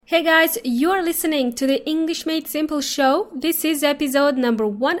Hey guys, you are listening to the English Made Simple show. This is episode number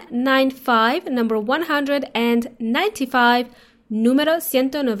 195, number 195, número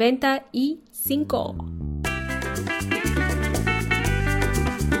 195.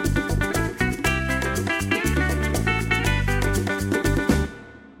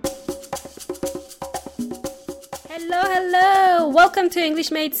 Hello. Welcome to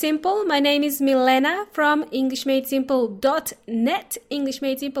English Made Simple. My name is Milena from EnglishMadeSimple.net,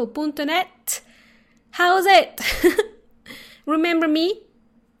 EnglishMadeSimple.net. How's it? Remember me?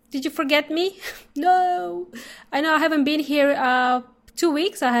 Did you forget me? No. I know I haven't been here 2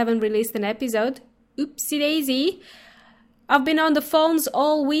 weeks. I haven't released an episode. Oopsie daisy. I've been on the phones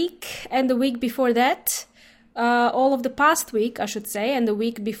all week and the week before that. All of the past week, I should say, and the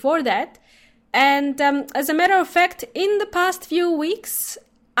week before that. And as a matter of fact, in the past few weeks,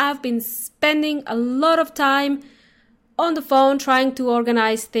 I've been spending a lot of time on the phone trying to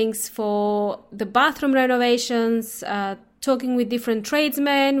organize things for the bathroom renovations, talking with different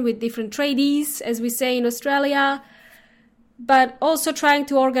tradesmen, with different tradies, as we say in Australia, but also trying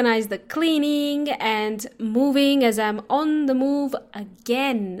to organize the cleaning and moving as I'm on the move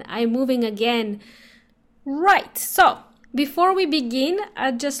again. I'm moving again. Right, so before we begin,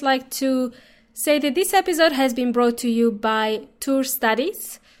 I'd just like to say that this episode has been brought to you by Tour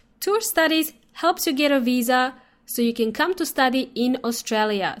Studies. Tour Studies helps you get a visa so you can come to study in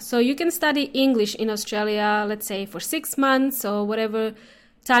Australia. So you can study English in Australia, let's say for 6 months or whatever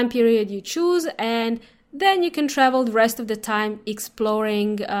time period you choose, and then you can travel the rest of the time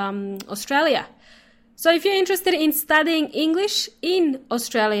exploring Australia. So if you're interested in studying English in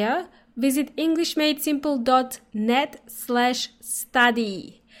Australia, visit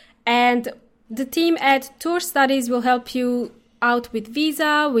EnglishMadeSimple.net/study. And the team at Tour Studies will help you out with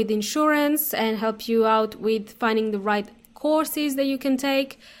visa, with insurance, and help you out with finding the right courses that you can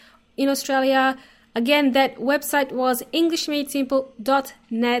take in Australia. Again, that website was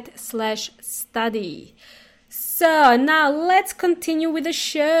EnglishMadeSimple.net/study. So now let's continue with the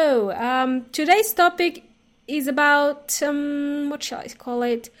show. Today's topic is about, what shall I call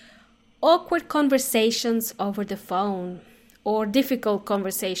it? Awkward conversations over the phone. Or difficult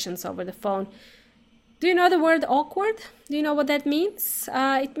conversations over the phone. Do you know the word awkward? Do you know what that means?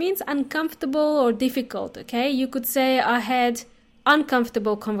 It means uncomfortable or difficult, okay? You could say I had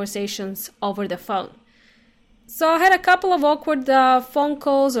uncomfortable conversations over the phone. So I had a couple of awkward phone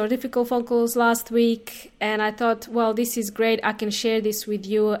calls or difficult phone calls last week, and I thought, well, this is great. I can share this with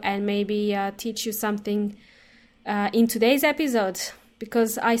you and maybe teach you something in today's episode.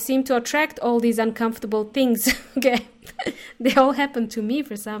 Because I seem to attract all these uncomfortable things, okay? They all happen to me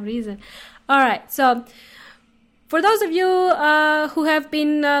for some reason. All right, so for those of you who have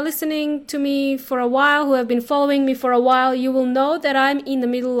been listening to me for a while, who have been following me for a while, you will know that I'm in the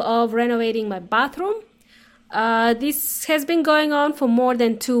middle of renovating my bathroom. This has been going on for more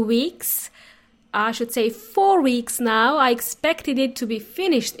than 2 weeks. I should say 4 weeks now. I expected it to be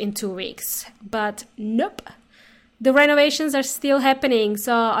finished in 2 weeks, but nope. The renovations are still happening,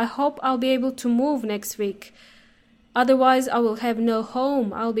 so I hope I'll be able to move next week. Otherwise, I will have no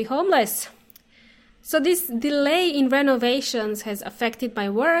home. I'll be homeless. So this delay in renovations has affected my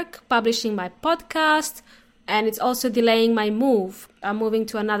work, publishing my podcast, and it's also delaying my move. I'm moving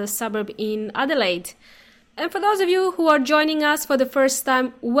to another suburb in Adelaide. And for those of you who are joining us for the first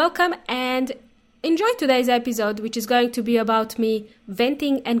time, welcome and enjoy today's episode, which is going to be about me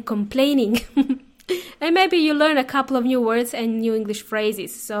venting and complaining. And maybe you learn a couple of new words and new English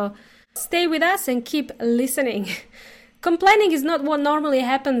phrases. So stay with us and keep listening. Complaining is not what normally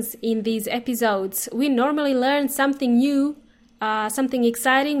happens in these episodes. We normally learn something new, something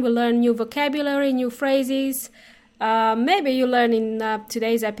exciting. We learn new vocabulary, new phrases. Maybe you learn in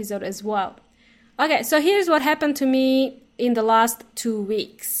today's episode as well. Okay, so here's what happened to me in the last 2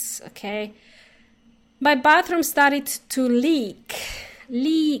 weeks. Okay, my bathroom started to leak.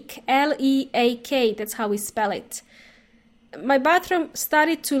 Leak, L-E-A-K, that's how we spell it. My bathroom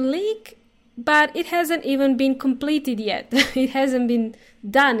started to leak, but it hasn't even been completed yet. It hasn't been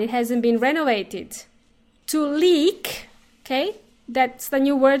done, it hasn't been renovated. To leak, okay, that's the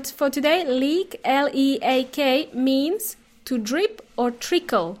new word for today. Leak, L-E-A-K, means to drip or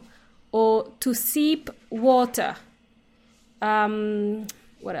trickle or to seep water.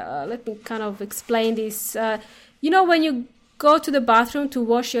 Let me kind of explain this. You know when you go to the bathroom to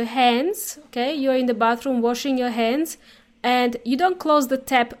wash your hands, okay? You're in the bathroom washing your hands and you don't close the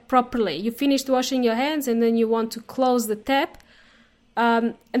tap properly. You finished washing your hands and then you want to close the tap.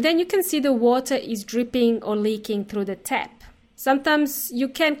 And then you can see the water is dripping or leaking through the tap. Sometimes you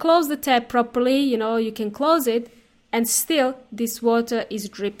can close the tap properly, you can close it, and still this water is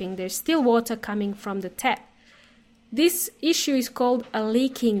dripping. There's still water coming from the tap. This issue is called a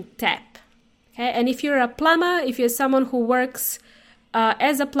leaking tap. Okay? And if you're a plumber, if you're someone who works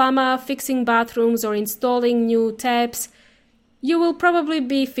as a plumber, fixing bathrooms or installing new taps, you will probably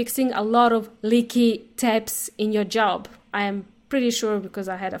be fixing a lot of leaky taps in your job. I am pretty sure because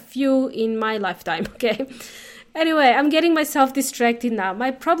I had a few in my lifetime, okay? Anyway, I'm getting myself distracted now. My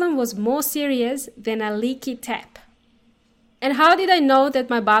problem was more serious than a leaky tap. And how did I know that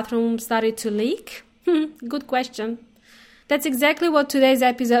my bathroom started to leak? Good question. That's exactly what today's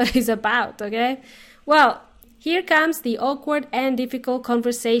episode is about, okay? Well, here comes the awkward and difficult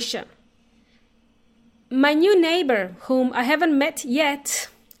conversation. My new neighbor, whom I haven't met yet,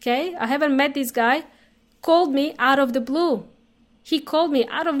 okay? I haven't met this guy, called me out of the blue. He called me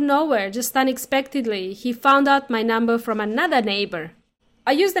out of nowhere, just unexpectedly. He found out my number from another neighbor.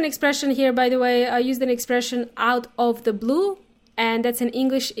 I used an expression here, by the way. I used an expression out of the blue, and that's an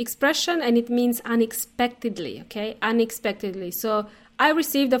English expression, and it means unexpectedly, okay? Unexpectedly. So I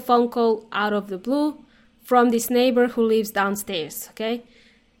received a phone call out of the blue from this neighbor who lives downstairs, okay?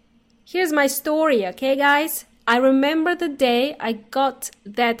 Here's my story, okay, guys? I remember the day I got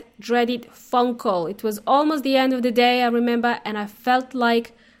that dreaded phone call. It was almost the end of the day, I remember, and I felt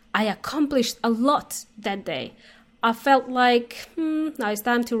like I accomplished a lot that day. I felt like, now it's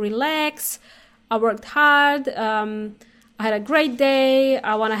time to relax. I worked hard. I had a great day.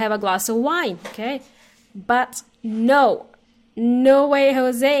 I want to have a glass of wine, okay? But no way,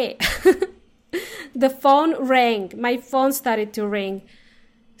 Jose. The phone rang. My phone started to ring.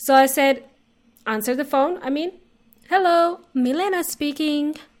 So I said, answer the phone, hello, Milena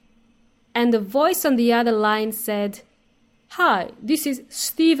speaking. And the voice on the other line said, hi, this is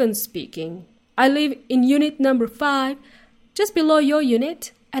Steven speaking. I live in unit number 5, just below your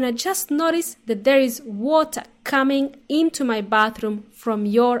unit, and I just noticed that there is water coming into my bathroom from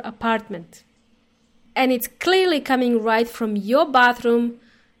your apartment. And it's clearly coming right from your bathroom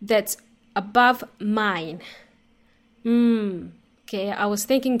that's above mine. Okay, I was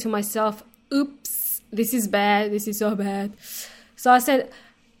thinking to myself, oops, this is bad, this is so bad. So I said,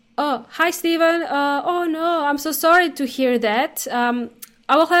 oh, hi, Steven. Oh, no, I'm so sorry to hear that.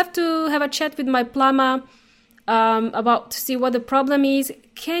 I will have to have a chat with my plumber about to see what the problem is.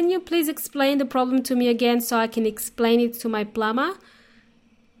 Can you please explain the problem to me again so I can explain it to my plumber?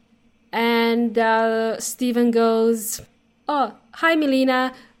 And Steven goes, oh, hi,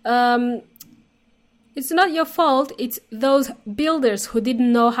 Milena. It's not your fault, it's those builders who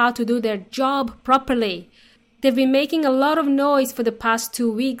didn't know how to do their job properly. They've been making a lot of noise for the past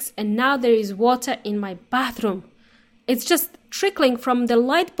 2 weeks, and now there is water in my bathroom. It's just trickling from the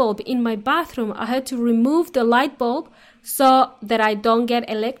light bulb in my bathroom. I had to remove the light bulb so that I don't get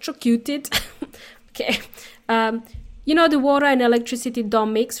electrocuted. Okay. You know the water and electricity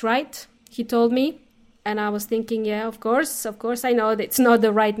don't mix, right? He told me. And I was thinking, yeah, of course I know that it's not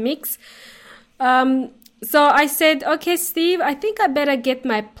the right mix. So I said, okay, Steve, I think I better get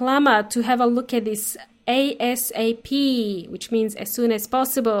my plumber to have a look at this ASAP, which means as soon as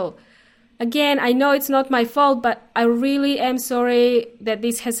possible. Again, I know it's not my fault, but I really am sorry that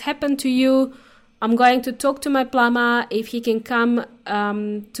this has happened to you. I'm going to talk to my plumber if he can come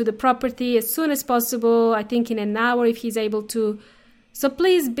to the property as soon as possible. I think in an hour if he's able to. So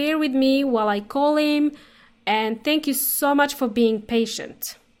please bear with me while I call him. And thank you so much for being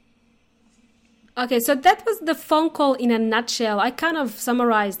patient. Okay, so that was the phone call in a nutshell. I kind of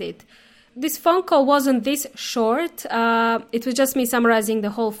summarized it. This phone call wasn't this short. It was just me summarizing the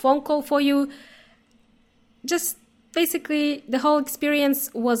whole phone call for you. Just basically, the whole experience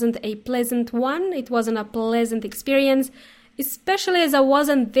wasn't a pleasant one. It wasn't a pleasant experience, especially as I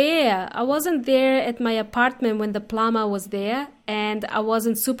wasn't there. I wasn't there at my apartment when the plumber was there, and I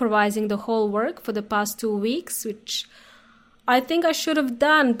wasn't supervising the whole work for the past 2 weeks, which I think I should have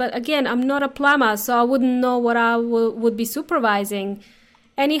done. But again, I'm not a plumber, so I wouldn't know what I would be supervising.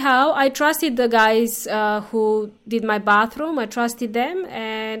 Anyhow, I trusted the guys who did my bathroom. I trusted them,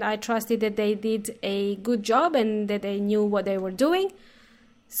 and I trusted that they did a good job and that they knew what they were doing.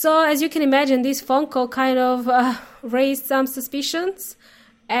 So as you can imagine, this phone call kind of raised some suspicions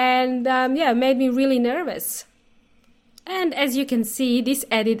and made me really nervous. And as you can see, this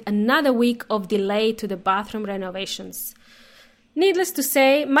added another week of delay to the bathroom renovations. Needless to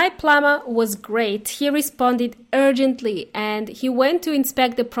say, my plumber was great. He responded urgently and he went to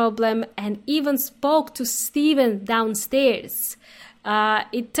inspect the problem and even spoke to Steven downstairs.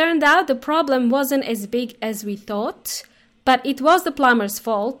 It turned out the problem wasn't as big as we thought, but it was the plumber's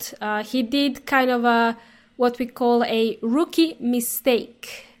fault. He did kind of what we call a rookie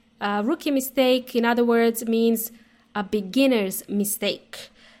mistake. Rookie mistake, in other words, means a beginner's mistake.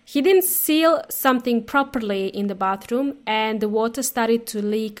 He didn't seal something properly in the bathroom, and the water started to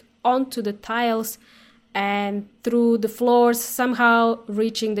leak onto the tiles and through the floors, somehow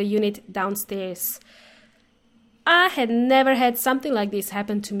reaching the unit downstairs. I had never had something like this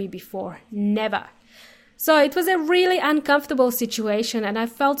happen to me before. Never. So it was a really uncomfortable situation, and I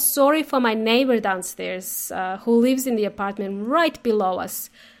felt sorry for my neighbor downstairs, who lives in the apartment right below us.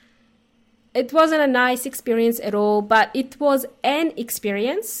 It wasn't a nice experience at all, but it was an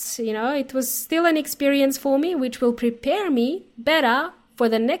experience. It was still an experience for me, which will prepare me better for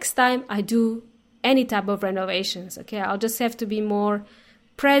the next time I do any type of renovations. Okay, I'll just have to be more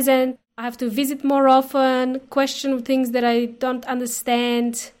present. I have to visit more often, question things that I don't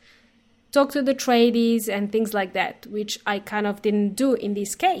understand, talk to the tradies and things like that, which I kind of didn't do in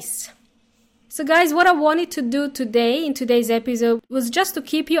this case. So guys, what I wanted to do today in today's episode was just to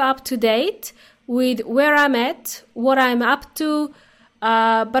keep you up to date with where I'm at, what I'm up to,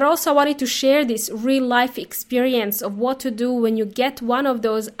 but also I wanted to share this real life experience of what to do when you get one of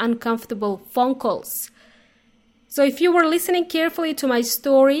those uncomfortable phone calls. So if you were listening carefully to my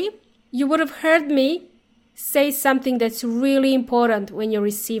story, you would have heard me say something that's really important when you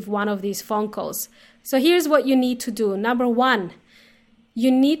receive one of these phone calls. So here's what you need to do. Number one,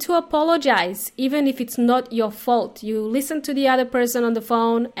 you need to apologize, even if it's not your fault. You listen to the other person on the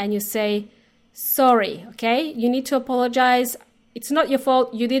phone and you say, sorry, okay? You need to apologize. It's not your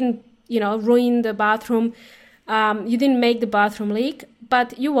fault. You didn't, ruin the bathroom. You didn't make the bathroom leak,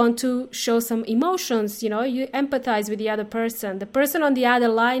 but you want to show some emotions, you empathize with the other person. The person on the other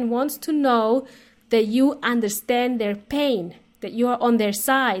line wants to know that you understand their pain, that you are on their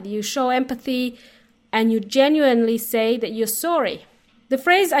side. You show empathy and you genuinely say that you're sorry. The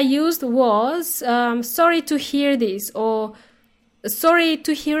phrase I used was, sorry to hear this, or sorry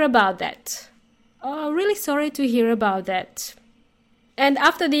to hear about that. Oh, really sorry to hear about that. And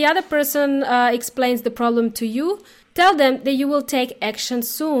after the other person explains the problem to you, tell them that you will take action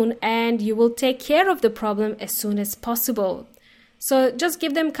soon and you will take care of the problem as soon as possible. So just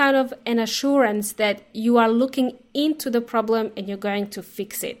give them kind of an assurance that you are looking into the problem and you're going to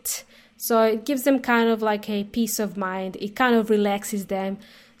fix it. So it gives them kind of like a peace of mind. It kind of relaxes them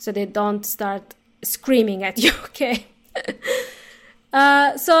so they don't start screaming at you, okay?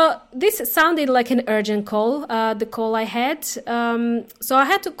 So this sounded like an urgent call, the call I had. So I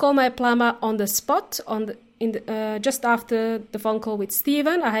had to call my plumber on the spot, just after the phone call with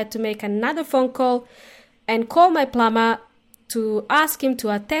Stephen. I had to make another phone call and call my plumber to ask him to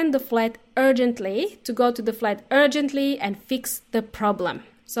attend the flat urgently, to go to the flat urgently and fix the problem.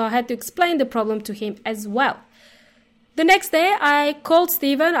 So I had to explain the problem to him as well. The next day, I called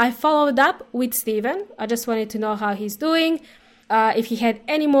Stephen. I followed up with Stephen. I just wanted to know how he's doing, if he had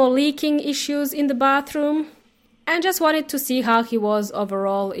any more leaking issues in the bathroom, and just wanted to see how he was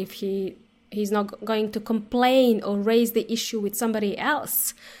overall, if he's not going to complain or raise the issue with somebody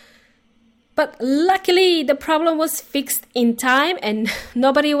else. But luckily, the problem was fixed in time and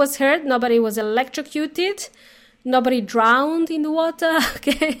nobody was hurt, nobody was electrocuted, nobody drowned in the water,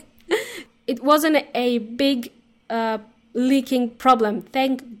 okay? It wasn't a big leaking problem,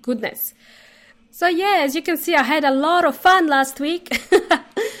 thank goodness. So yeah, as you can see, I had a lot of fun last week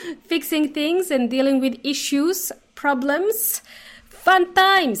fixing things and dealing with issues, problems, fun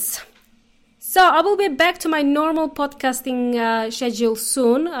times. So I will be back to my normal podcasting schedule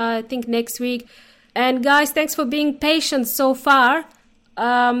soon, I think next week. And guys, thanks for being patient so far.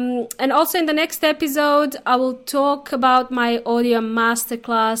 And also in the next episode, I will talk about my audio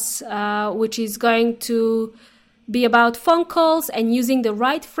masterclass, which is going to be about phone calls and using the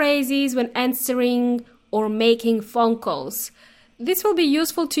right phrases when answering or making phone calls. This will be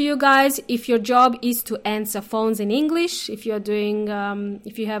useful to you guys if your job is to answer phones in English, if you're doing,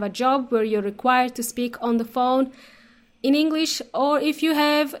 if you have a job where you're required to speak on the phone in English, or if you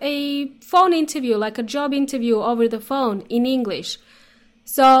have a phone interview, like a job interview over the phone in English.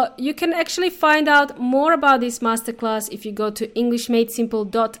 So you can actually find out more about this masterclass if you go to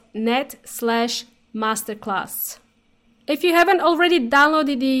englishmadesimple.net/masterclass. If you haven't already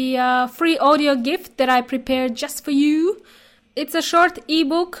downloaded the free audio gift that I prepared just for you, it's a short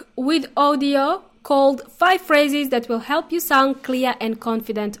ebook with audio called 5 Phrases That Will Help You Sound Clear and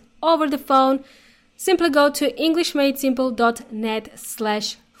Confident Over the Phone. Simply go to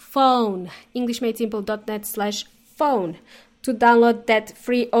englishmadesimple.net/phone. englishmadesimple.net/phone to download that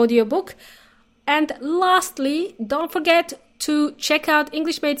free audiobook. And lastly, don't forget to check out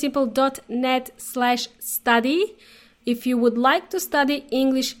englishmadesimple.net/study. If you would like to study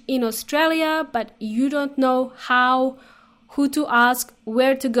English in Australia, but you don't know how, who to ask,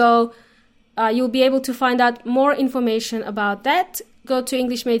 where to go, you'll be able to find out more information about that. Go to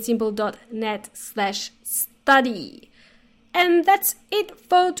englishmadesimple.net/study. And that's it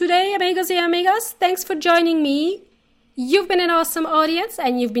for today, amigos y amigas. Thanks for joining me. You've been an awesome audience,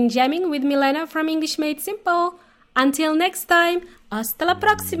 and you've been jamming with Milena from English Made Simple. Until next time, hasta la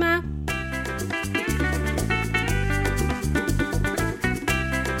próxima!